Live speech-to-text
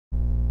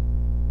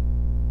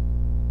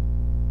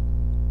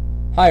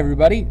Hi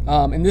everybody.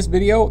 In this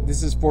video,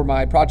 this is for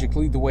my Project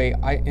Lead the Way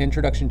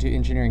Introduction to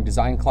Engineering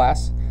Design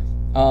class.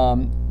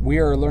 We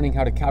are learning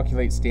how to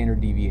calculate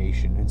standard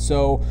deviation. And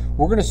so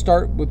we're going to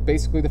start with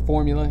basically the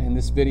formula in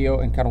this video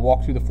and kind of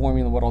walk through the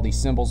formula, what all these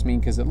symbols mean,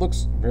 because it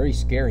looks very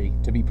scary,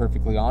 to be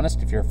perfectly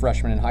honest. If you're a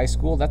freshman in high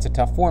school, that's a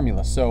tough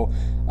formula. So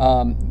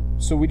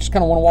we just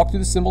kind of want to walk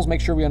through the symbols,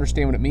 make sure we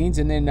understand what it means,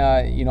 and then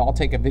I'll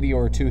take a video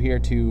or two here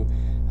to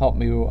help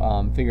me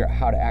figure out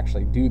how to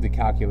actually do the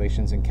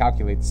calculations and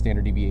calculate the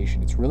standard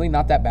deviation. It's really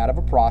not that bad of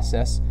a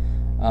process.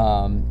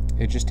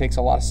 It just takes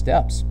a lot of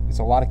steps. It's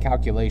a lot of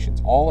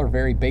calculations. All are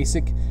very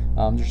basic.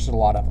 There's just a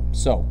lot of them.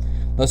 So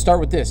let's start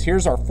with this.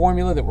 Here's our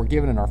formula that we're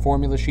given in our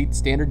formula sheet,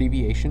 standard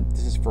deviation.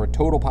 This is for a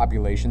total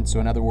population. So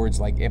in other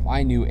words, like if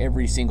I knew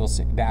every single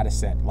data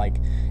set, like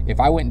if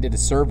I went and did a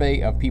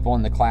survey of people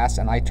in the class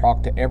and I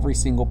talked to every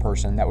single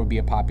person, that would be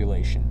a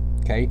population.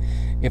 Okay,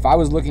 if I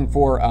was looking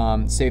for,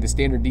 say, the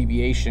standard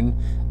deviation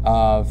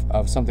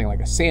of something like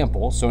a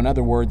sample, so in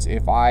other words,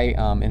 if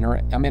I'm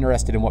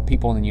interested in what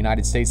people in the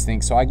United States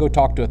think, so I go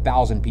talk to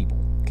 1,000 people,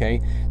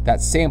 okay,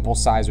 that sample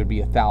size would be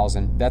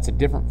 1,000. That's a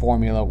different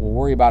formula. We'll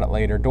worry about it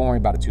later. Don't worry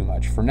about it too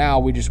much. For now,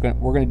 we're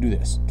going to do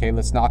this, okay?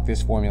 Let's knock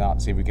this formula out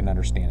and see if we can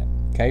understand it.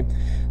 Okay,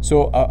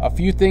 so a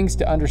few things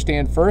to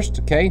understand first.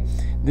 Okay,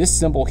 this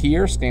symbol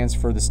here stands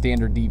for the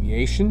standard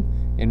deviation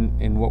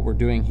in what we're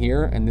doing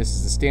here, and this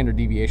is the standard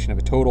deviation of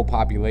a total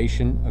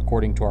population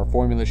according to our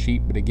formula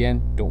sheet. But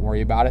again, don't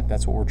worry about it.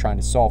 That's what we're trying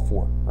to solve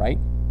for, right?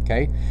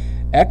 Okay,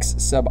 X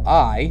sub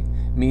I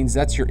means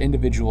that's your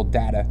individual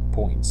data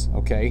points.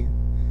 Okay.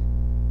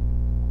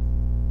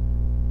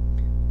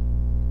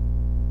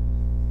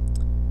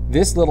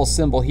 This little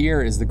symbol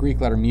here is the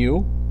Greek letter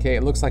mu. Okay,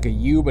 it looks like a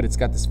U, but it's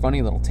got this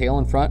funny little tail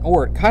in front,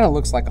 or it kind of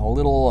looks like a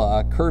little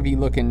curvy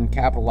looking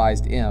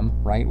capitalized M,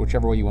 right?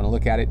 Whichever way you want to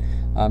look at it.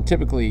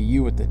 Typically a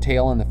U with the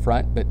tail in the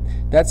front, but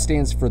that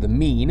stands for the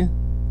mean,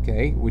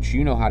 okay, which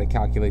you know how to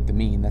calculate the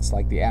mean. That's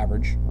like the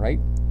average, right?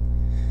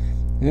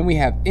 And then we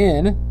have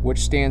N, which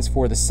stands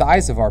for the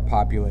size of our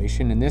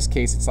population. In this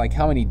case, it's like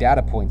how many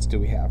data points do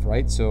we have,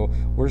 right? So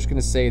we're just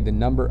going to say the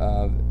number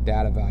of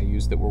data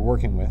values that we're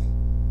working with,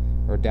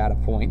 or data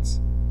points.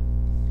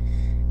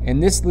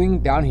 And this thing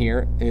down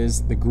here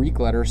is the Greek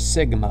letter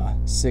sigma.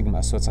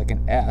 So it's like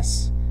an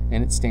S,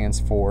 and it stands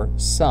for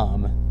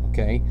sum,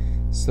 okay?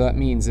 So that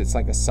means it's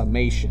like a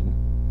summation.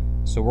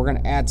 So we're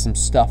going to add some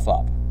stuff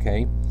up,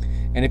 okay?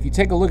 And if you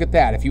take a look at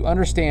that, if you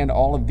understand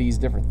all of these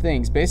different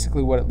things,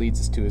 basically what it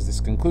leads us to is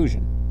this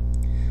conclusion.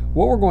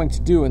 What we're going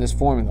to do in this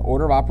formula,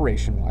 order of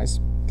operation wise,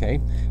 okay,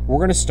 we're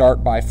going to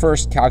start by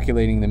first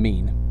calculating the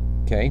mean,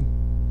 okay?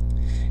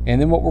 And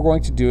then what we're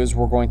going to do is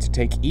we're going to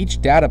take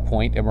each data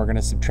point and we're going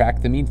to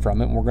subtract the mean from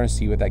it, and we're going to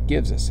see what that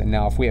gives us. And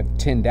now if we have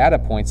 10 data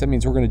points, that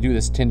means we're going to do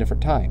this 10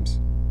 different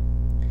times.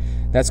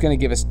 That's going to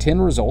give us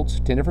 10 results,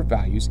 10 different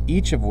values,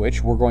 each of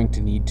which we're going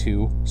to need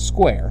to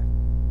square.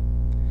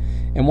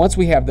 And once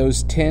we have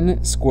those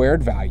 10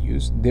 squared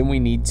values, then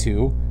we need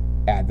to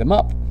add them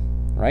up,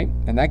 right?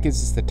 And that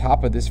gives us the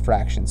top of this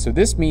fraction. So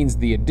this means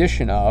the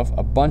addition of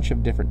a bunch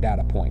of different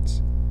data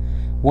points.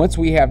 Once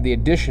we have the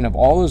addition of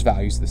all those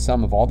values, the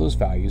sum of all those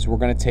values, we're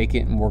going to take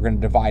it and we're going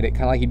to divide it,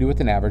 kind of like you do with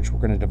an average. We're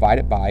going to divide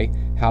it by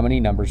how many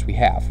numbers we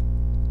have.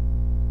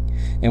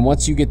 And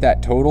once you get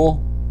that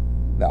total,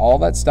 all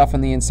that stuff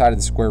on the inside of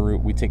the square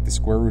root, we take the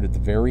square root at the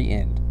very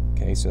end.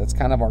 Okay, so that's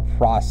kind of our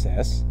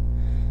process.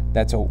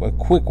 That's a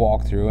quick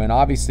walkthrough, and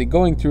obviously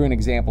going through an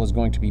example is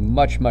going to be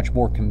much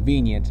more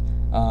convenient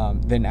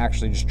than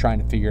actually just trying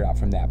to figure it out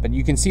from that. But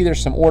you can see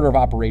there's some order of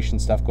operation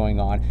stuff going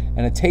on,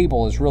 and a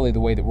table is really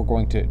the way that we're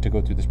going to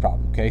go through this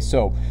problem. Okay,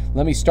 so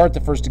let me start the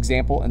first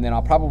example, and then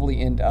I'll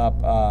probably end up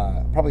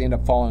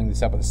following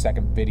this up with a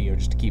second video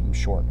just to keep them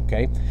short.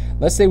 Okay,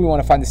 let's say we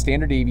want to find the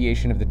standard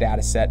deviation of the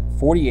data set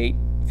 48,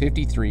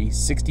 53,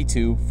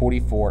 62,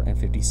 44, and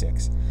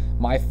 56.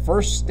 My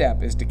first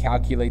step is to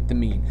calculate the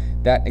mean.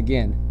 That,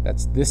 again,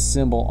 that's this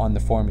symbol on the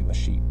formula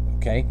sheet,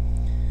 okay?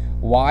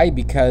 Why?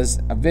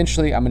 Because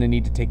eventually I'm going to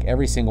need to take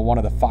every single one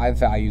of the 5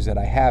 values that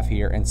I have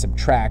here and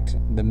subtract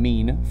the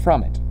mean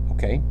from it,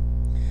 okay?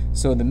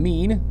 So the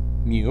mean,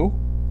 mu,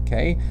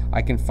 okay,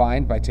 I can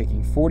find by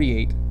taking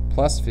 48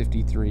 plus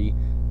 53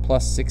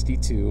 plus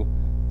 62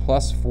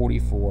 plus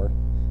 44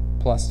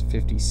 plus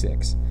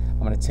 56.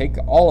 I'm going to take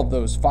all of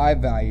those 5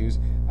 values,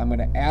 I'm going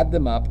to add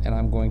them up, and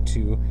I'm going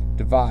to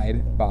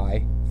divide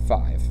by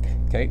 5.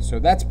 Okay, so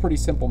that's pretty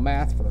simple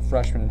math for a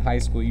freshman in high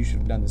school. You should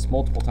have done this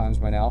multiple times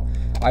by now.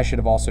 I should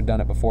have also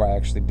done it before I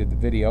actually did the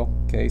video.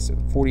 Okay, so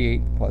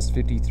 48 plus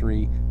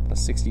 53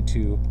 plus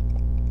 62,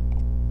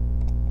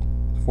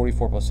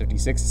 44 plus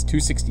 56 is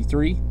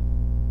 263.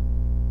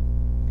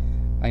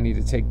 I need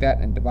to take that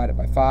and divide it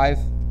by 5,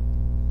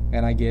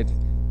 and I get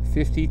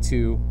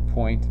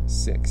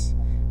 52.6.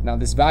 Now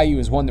this value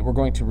is one that we're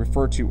going to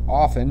refer to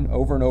often,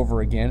 over and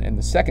over again, in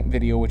the second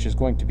video, which is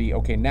going to be,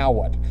 okay, now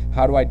what?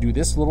 How do I do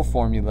this little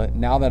formula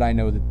now that I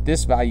know that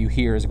this value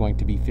here is going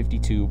to be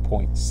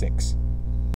 52.6?